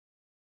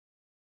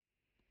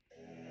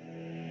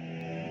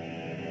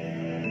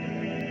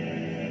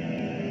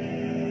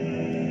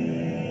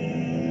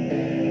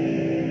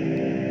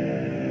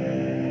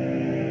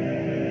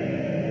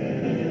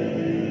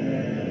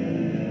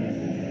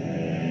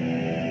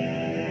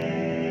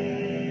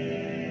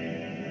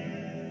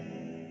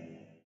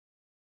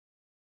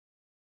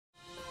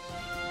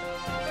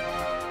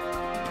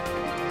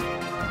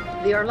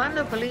The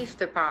Orlando Police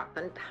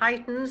Department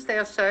heightens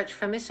their search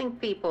for missing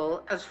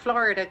people as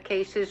Florida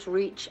cases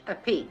reach a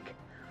peak.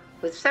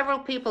 With several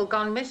people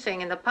gone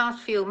missing in the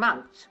past few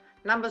months,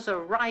 numbers are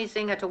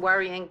rising at a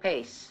worrying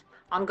pace.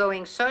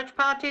 Ongoing search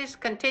parties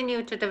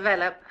continue to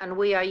develop, and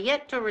we are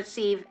yet to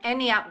receive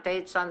any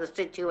updates on the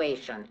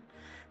situation.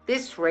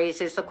 This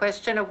raises the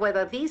question of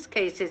whether these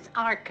cases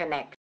are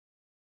connected.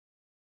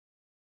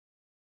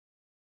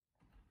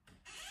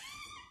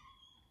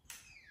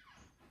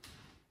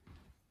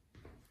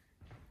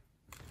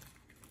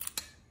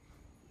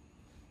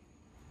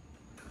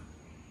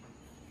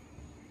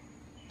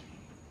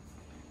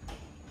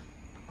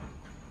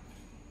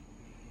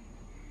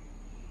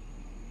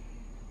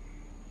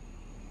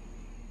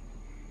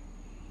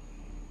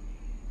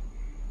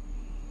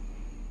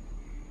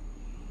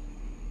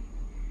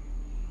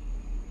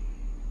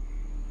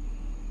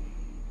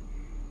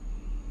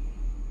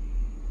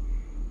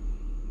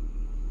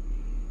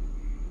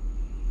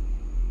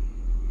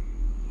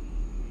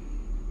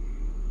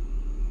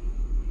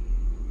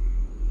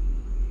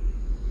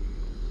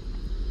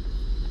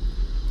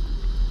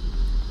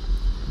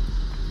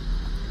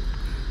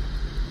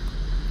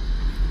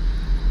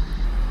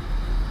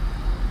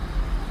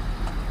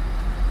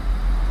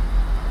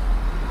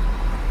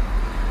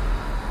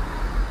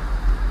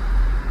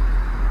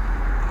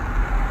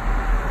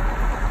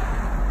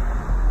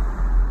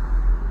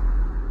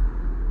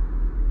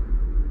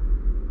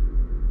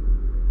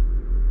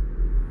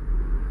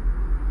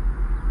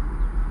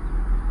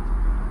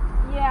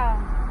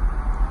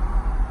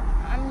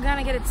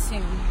 Get it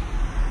soon.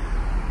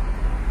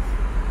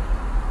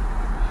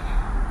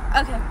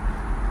 Okay.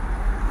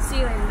 See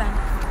you later then.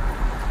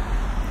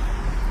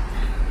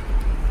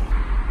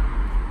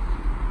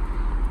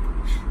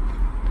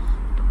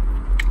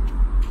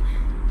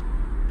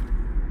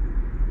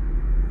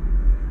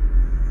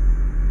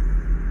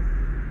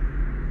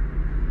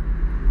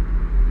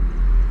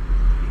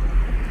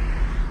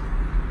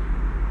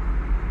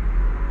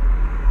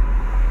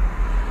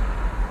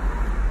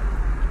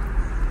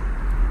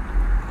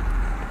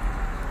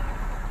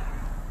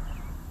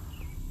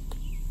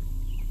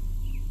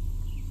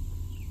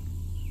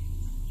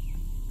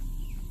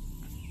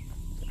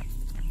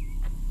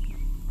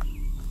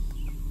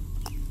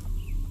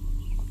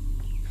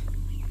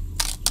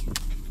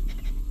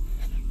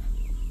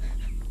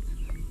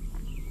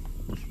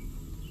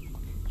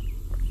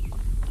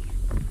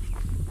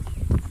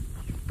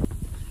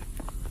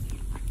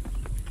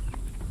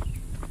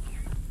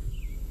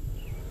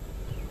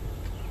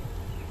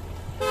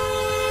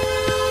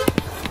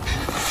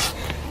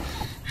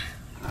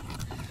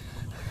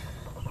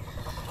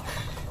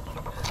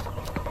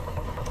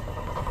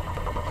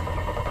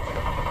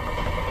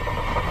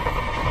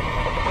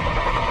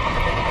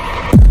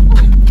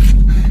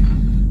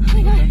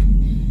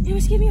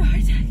 Give me a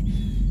heart attack.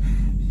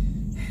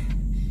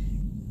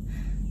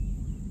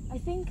 I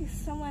think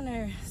someone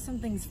or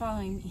something's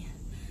following me.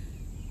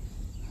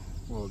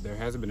 Well, there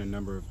hasn't been a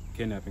number of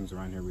kidnappings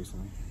around here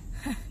recently.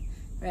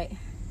 Right.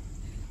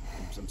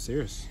 I'm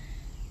serious.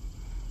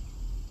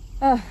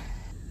 Oh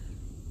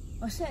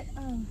shit.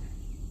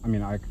 I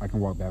mean, I can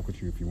walk back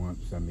with you if you want.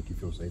 Does that make you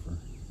feel safer?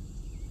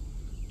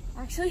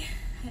 Actually,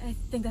 I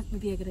think that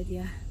would be a good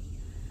idea.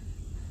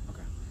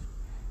 Okay.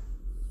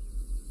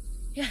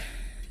 Yeah.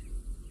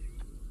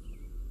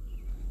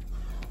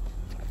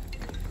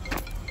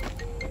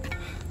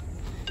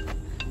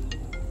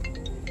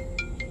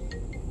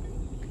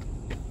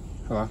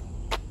 Hello?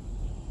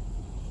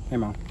 Hey,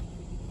 Mom.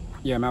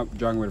 Yeah, I'm out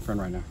jogging with a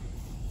friend right now.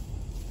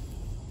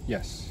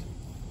 Yes.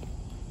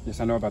 Yes,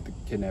 I know about the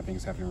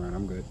kidnappings happening around.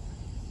 I'm good.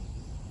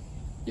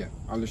 Yeah,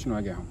 I'll let you know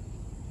when I get home.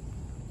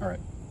 All right.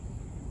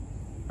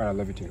 All right, I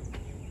love you too.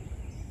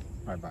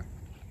 All right, bye.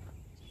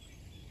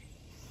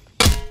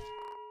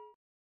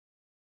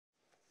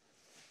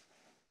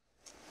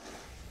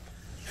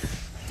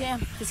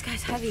 Damn, this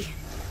guy's heavy.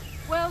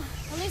 Well,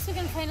 at least we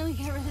can finally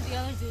get rid of the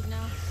other dude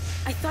now.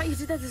 I thought you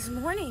did that this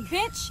morning.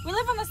 Bitch, we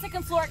live on the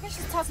second floor. I can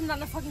just toss him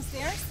down the fucking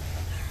stairs.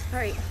 All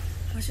right,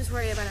 let's just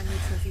worry about our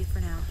neutral feed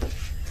for now. We'll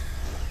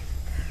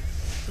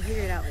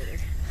figure it out later.